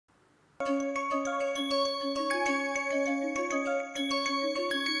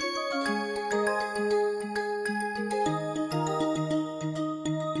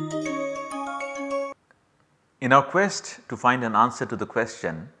In our quest to find an answer to the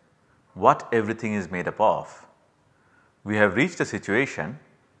question what everything is made up of, we have reached a situation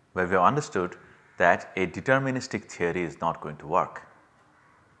where we have understood that a deterministic theory is not going to work.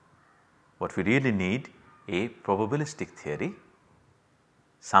 What we really need a probabilistic theory,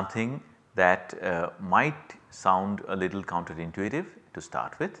 something that might sound a little counterintuitive to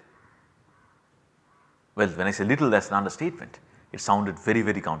start with. Well, when I say little, that is an understatement. It sounded very,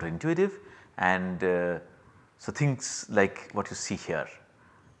 very counterintuitive, and so things like what you see here,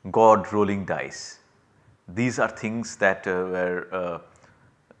 God rolling dice, these are things that were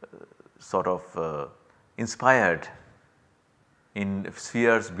sort of inspired in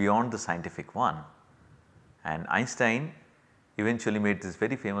spheres beyond the scientific one, and Einstein eventually made this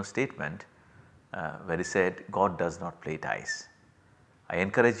very famous statement where he said God does not play dice. I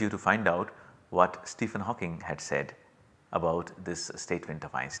encourage you to find out what Stephen Hawking had said about this statement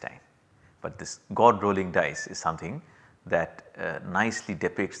of Einstein, but this God rolling dice is something that nicely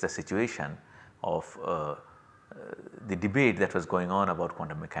depicts the situation of the debate that was going on about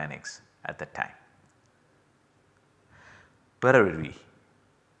quantum mechanics at that time. Where are we?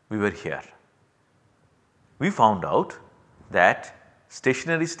 We were here. We found out that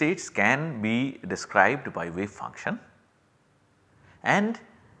stationary states can be described by wave function, and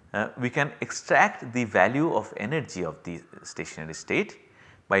we can extract the value of energy of the stationary state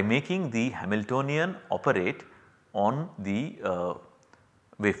by making the Hamiltonian operate on the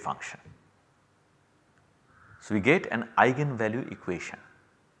wave function. So, we get an eigenvalue equation.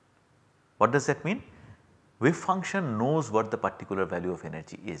 What does that mean? Wave function knows what the particular value of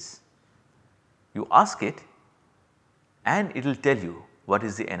energy is. You ask it and it will tell you what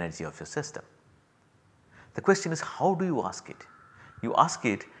is the energy of your system. The question is, how do you ask it? You ask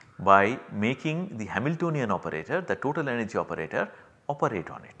it by making the Hamiltonian operator, the total energy operator,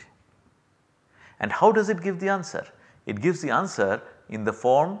 operate on it. And how does it give the answer? It gives the answer in the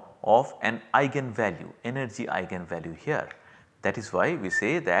form of an eigenvalue, energy eigenvalue here. That is why we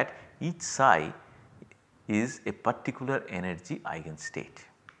say that each psi is a particular energy eigenstate,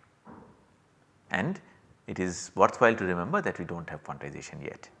 and it is worthwhile to remember that we do not have quantization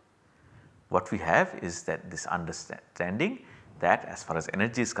yet. What we have is that this understanding that as far as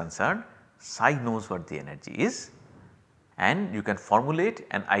energy is concerned, psi knows what the energy is, and you can formulate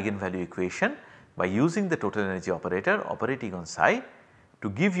an eigenvalue equation by using the total energy operator operating on psi to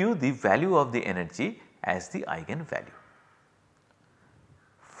give you the value of the energy as the eigenvalue.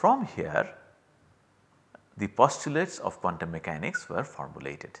 From here, the postulates of quantum mechanics were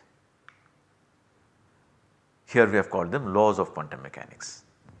formulated. Here we have called them laws of quantum mechanics.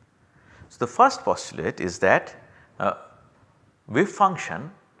 So, the first postulate is that wave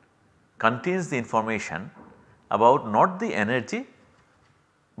function contains the information about not the energy,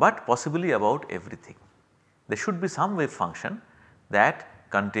 but possibly about everything. There should be some wave function that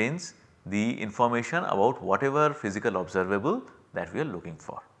contains the information about whatever physical observable that we are looking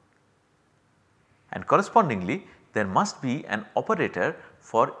for, and correspondingly there must be an operator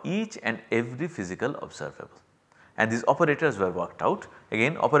for each and every physical observable, and these operators were worked out.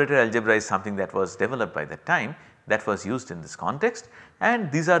 Again, operator algebra is something that was developed by that time, that was used in this context,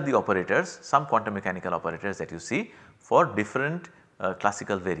 and these are the operators, some quantum mechanical operators that you see for different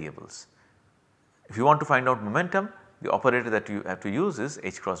classical variables. If you want to find out momentum, the operator that you have to use is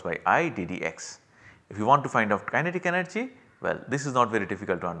h cross by I ddx. If you want to find out kinetic energy, well, this is not very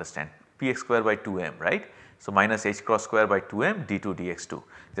difficult to understand, px square by 2m, right. So, minus h cross square by 2m d2 dx2.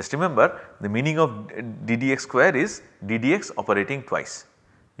 Just remember, the meaning of ddx square is ddx operating twice.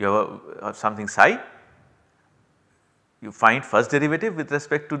 You have something psi, you find first derivative with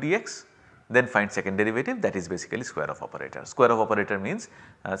respect to dx, then find second derivative, that is basically square of operator. Square of operator means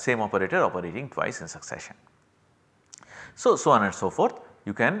same operator operating twice in succession. So, so on and so forth,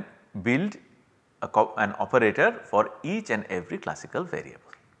 you can build an operator for each and every classical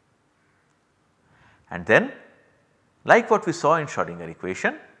variable. And then, like what we saw in Schrodinger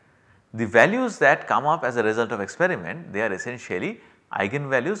equation, the values that come up as a result of experiment, they are essentially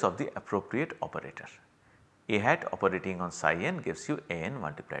eigenvalues of the appropriate operator. A hat operating on psi n gives you a n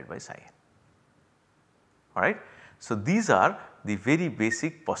multiplied by psi n, alright. So, these are the very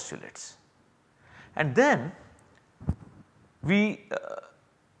basic postulates, and then we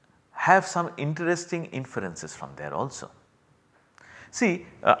have some interesting inferences from there also. See,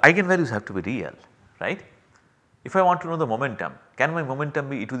 eigenvalues have to be real, right. If I want to know the momentum, can my momentum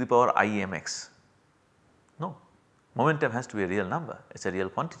be e to the power I mx? No, momentum has to be a real number, it is a real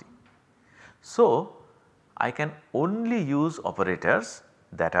quantity. So, I can only use operators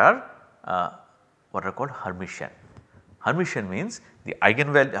that are what are called Hermitian. Hermitian means the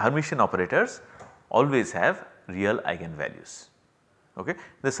eigenvalue, Hermitian operators always have real eigenvalues. Okay.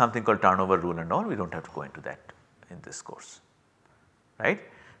 There is something called turnover rule and all, we do not have to go into that in this course, right.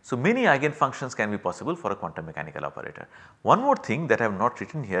 So, many eigenfunctions can be possible for a quantum mechanical operator. One more thing that I have not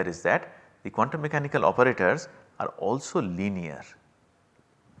written here is that the quantum mechanical operators are also linear.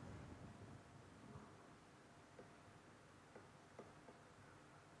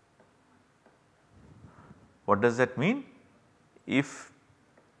 What does that mean? If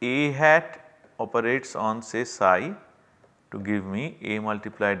A hat operates on say psi to give me A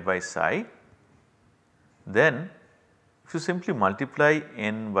multiplied by psi, then if you simply multiply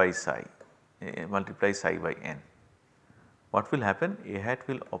n by psi, multiply psi by n, what will happen? A hat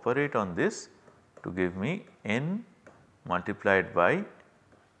will operate on this to give me n multiplied by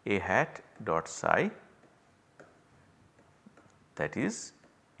A hat dot psi, that is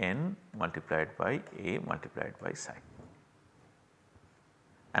n multiplied by A multiplied by psi.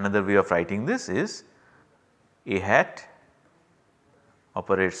 Another way of writing this is A hat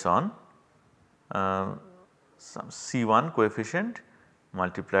operates on some C1 coefficient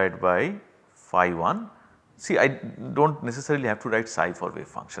multiplied by phi 1. See, I do not necessarily have to write psi for wave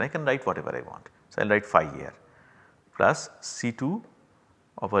function, I can write whatever I want. So, I will write phi here plus C2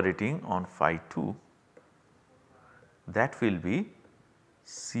 operating on phi 2, that will be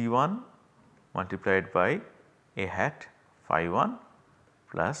C1 multiplied by A hat phi 1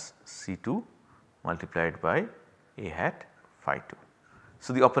 plus C2 multiplied by A hat phi 2.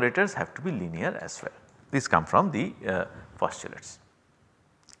 So, the operators have to be linear as well. These come from the postulates.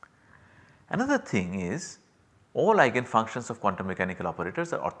 Another thing is all eigenfunctions of quantum mechanical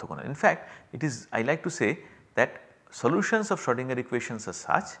operators are orthogonal. In fact, it is, I like to say that solutions of Schrodinger equations are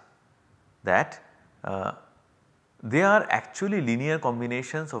such that they are actually linear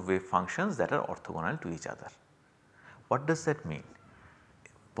combinations of wave functions that are orthogonal to each other. What does that mean?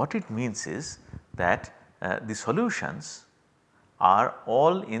 What it means is that the solutions are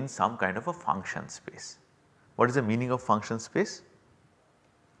all in some kind of a function space. What is the meaning of function space?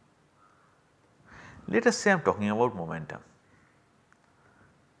 Let us say I am talking about momentum.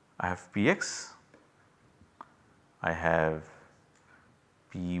 I have Px, I have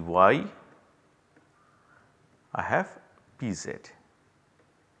Py, I have Pz.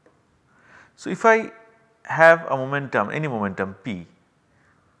 So, if I have a momentum, any momentum P,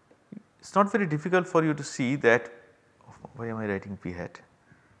 it is not very difficult for you to see that, why am I writing P hat?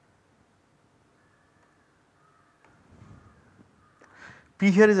 P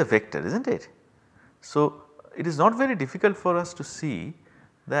here is a vector, is not it? So, it is not very difficult for us to see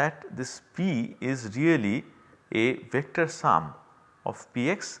that this P is really a vector sum of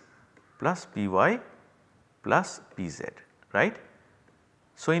Px plus Py plus Pz, right.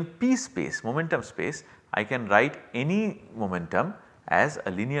 So, in P space, momentum space, I can write any momentum as a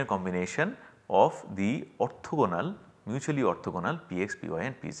linear combination of the orthogonal, mutually orthogonal Px, Py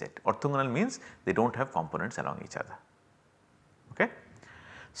and Pz. Orthogonal means they do not have components along each other. Okay.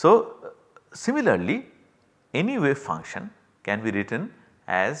 So, similarly, any wave function can be written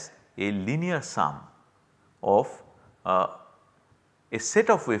as a linear sum of a set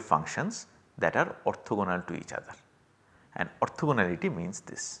of wave functions that are orthogonal to each other, and orthogonality means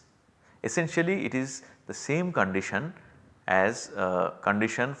this. Essentially, it is the same condition as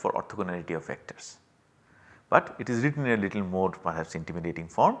condition for orthogonality of vectors, but it is written in a little more perhaps intimidating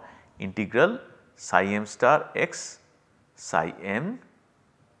form: integral psi m star x psi m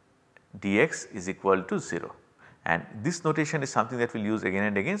dx is equal to 0, and this notation is something that we will use again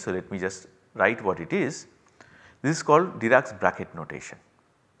and again. So, let me just write what it is. This is called Dirac's bracket notation.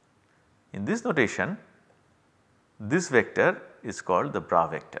 In this notation, this vector is called the bra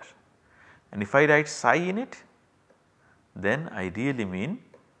vector, and if I write psi in it, then I really mean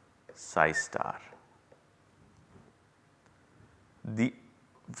psi star. The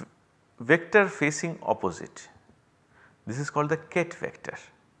vector facing opposite, this is called the ket vector.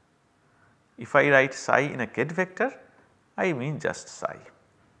 If I write psi in a ket vector, I mean just psi,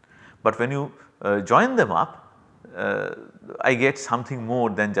 but when you join them up, I get something more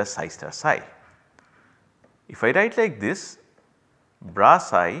than just psi star psi. If I write like this, bra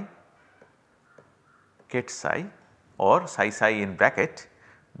psi ket psi or psi psi in bracket,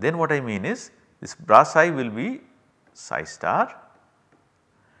 then what I mean is this bra psi will be psi star,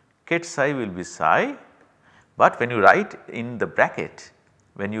 ket psi will be psi, but when you write in the bracket,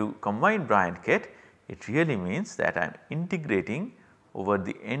 when you combine bra and ket, it really means that I am integrating over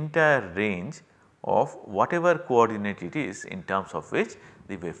the entire range of whatever coordinate it is in terms of which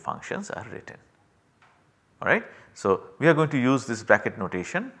the wave functions are written, alright. So, we are going to use this bracket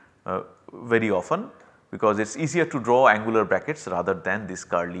notation very often, because it is easier to draw angular brackets rather than these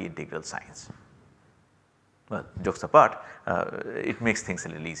curly integral signs. Well, jokes apart, it makes things a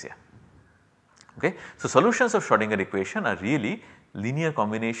little easier. Okay. So, solutions of Schrodinger equation are really linear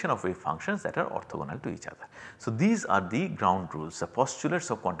combination of wave functions that are orthogonal to each other. So, these are the ground rules, the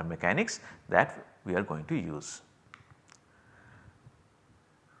postulates of quantum mechanics that we are going to use.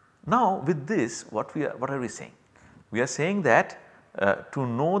 Now, with this what are we saying? We are saying that to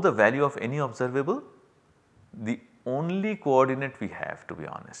know the value of any observable, the only coordinate we have, to be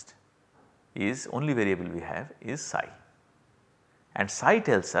honest, is only variable we have is psi, and psi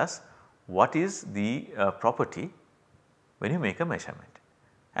tells us what is the property when you make a measurement,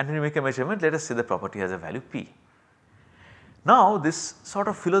 and when you make a measurement, let us say the property has a value p. Now, this sort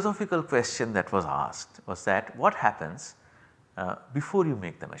of philosophical question that was asked was that what happens before you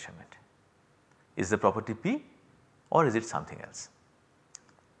make the measurement? Is the property p or is it something else?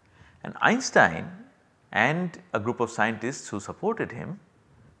 And Einstein and a group of scientists who supported him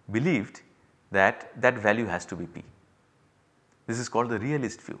believed that that value has to be p. This is called the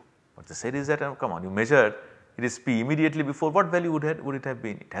realist view. What they said is that come on, you measure, it is p, immediately before what value would it have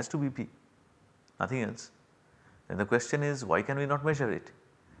been? It has to be p, nothing else. Then the question is, why can we not measure it?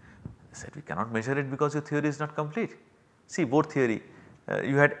 They said we cannot measure it because your theory is not complete. See, Bohr theory,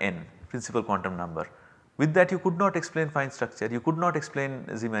 you had n, principal quantum number. With that you could not explain fine structure, you could not explain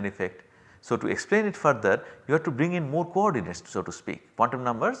Zeeman effect. So, to explain it further, you have to bring in more coordinates, so to speak. Quantum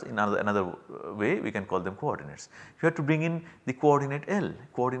numbers, in another way we can call them coordinates. You have to bring in the coordinate L,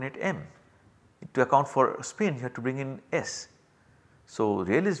 coordinate M. To account for spin, you have to bring in S. So,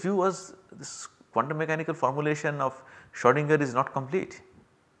 realist view was this quantum mechanical formulation of Schrodinger is not complete,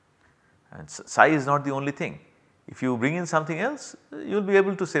 and psi is not the only thing. If you bring in something else, you will be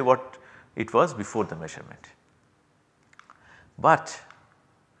able to say what it was before the measurement. But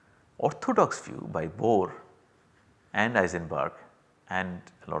orthodox view by Bohr and Heisenberg and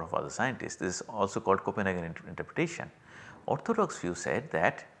a lot of other scientists, this is also called Copenhagen interpretation. Orthodox view said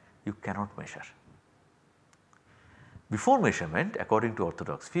that you cannot measure. Before measurement, according to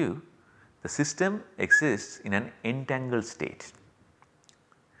orthodox view, the system exists in an entangled state.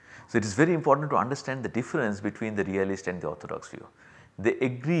 So, it is very important to understand the difference between the realist and the orthodox view. They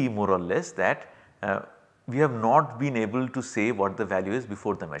agree more or less that we have not been able to say what the value is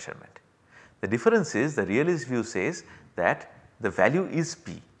before the measurement. The difference is the realist view says that the value is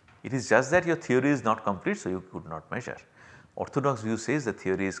p, it is just that your theory is not complete, so you could not measure. Orthodox view says the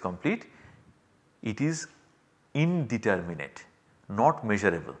theory is complete, it is indeterminate, not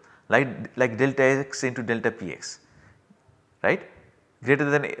measurable, like delta x into delta px, right, greater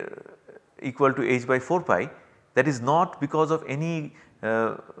than equal to h by 4 pi, that is not because of any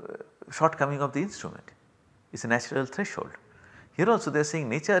shortcoming of the instrument, it is a natural threshold. Here also they are saying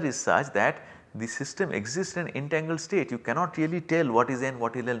nature is such that the system exists in an entangled state, you cannot really tell what is n,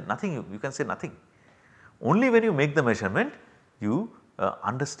 what is l, nothing, you can say nothing. Only when you make the measurement you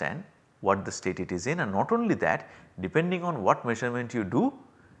understand what the state it is in, and not only that, depending on what measurement you do,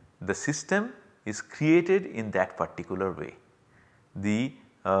 the system is created in that particular way. The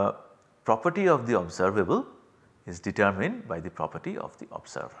property of the observable is determined by the property of the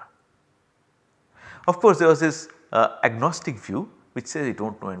observer. Of course, there was this agnostic view which says we do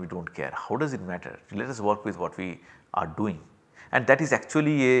not know and we do not care, how does it matter, let us work with what we are doing, and that is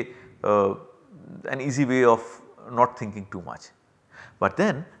actually an easy way of not thinking too much. But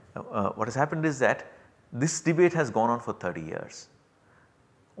then what has happened is that this debate has gone on for 30 years.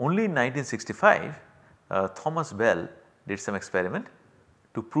 Only in 1965 Thomas Bell did some experiment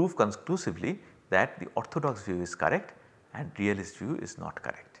to prove conclusively that the orthodox view is correct and realist view is not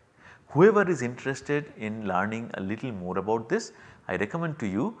correct. Whoever is interested in learning a little more about this, I recommend to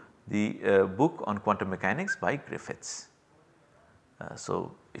you the book on quantum mechanics by Griffiths.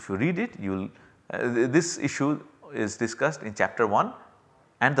 So, if you read it, you will this issue is discussed in chapter 1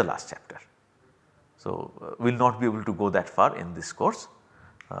 and the last chapter. So, we will not be able to go that far in this course,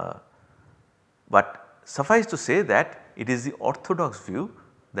 but suffice to say that it is the orthodox view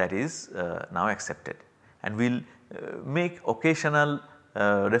that is now accepted, and we will make occasional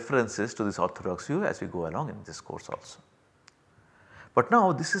references to this orthodox view as we go along in this course also. But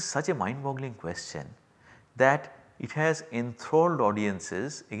now this is such a mind boggling question that it has enthralled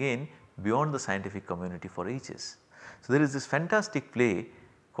audiences again beyond the scientific community for ages. So, there is this fantastic play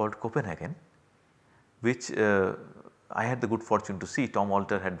called Copenhagen, which I had the good fortune to see. Tom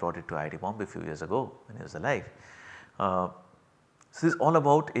Alter had brought it to IIT Bombay a few years ago when he was alive. So, this is all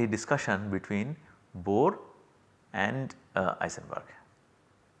about a discussion between Bohr and Heisenberg.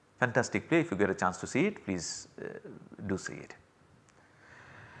 Fantastic play, if you get a chance to see it, please do see it.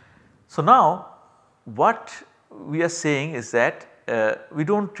 So, now what we are saying is that we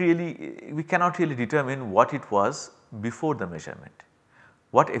cannot really determine what it was before the measurement.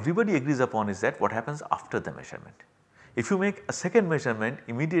 What everybody agrees upon is that what happens after the measurement. If you make a second measurement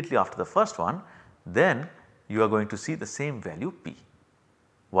immediately after the first one, then you are going to see the same value p.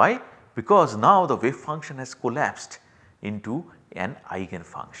 Why? Because now the wave function has collapsed into an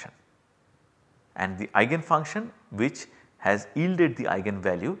eigenfunction, and the eigenfunction which has yielded the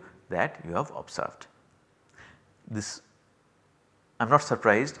eigenvalue that you have observed. This, I am not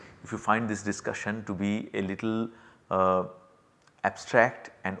surprised if you find this discussion to be a little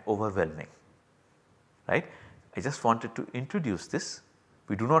abstract and overwhelming, right. I just wanted to introduce this.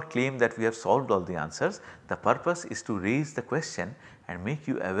 We do not claim that we have solved all the answers. The purpose is to raise the question and make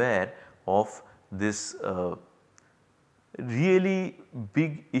you aware of this really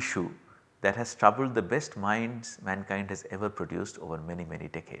big issue that has troubled the best minds mankind has ever produced over many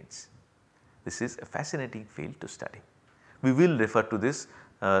decades. This is a fascinating field to study. We will refer to this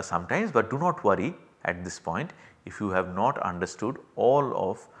sometimes, but do not worry at this point if you have not understood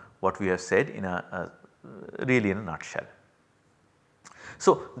all of what we have said in really in a nutshell.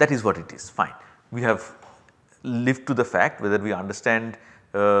 So, that is what it is, fine. We have lived to the fact whether we understand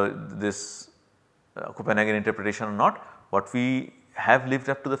this Copenhagen interpretation or not. What we have lived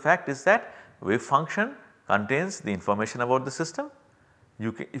up to the fact is that wave function contains the information about the system.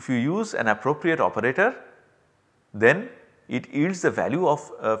 If you use an appropriate operator, then it yields the value of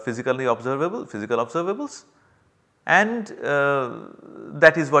physical observables, and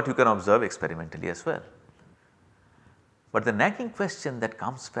that is what you can observe experimentally as well. But the nagging question that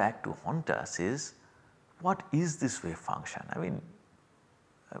comes back to haunt us is, what is this wave function? I mean,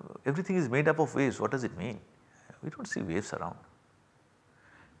 everything is made up of waves, what does it mean? We do not see waves around.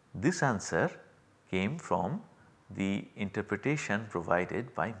 This answer came from the interpretation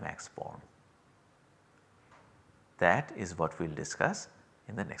provided by Max Born. That is what we will discuss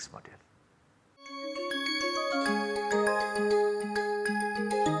in the next module.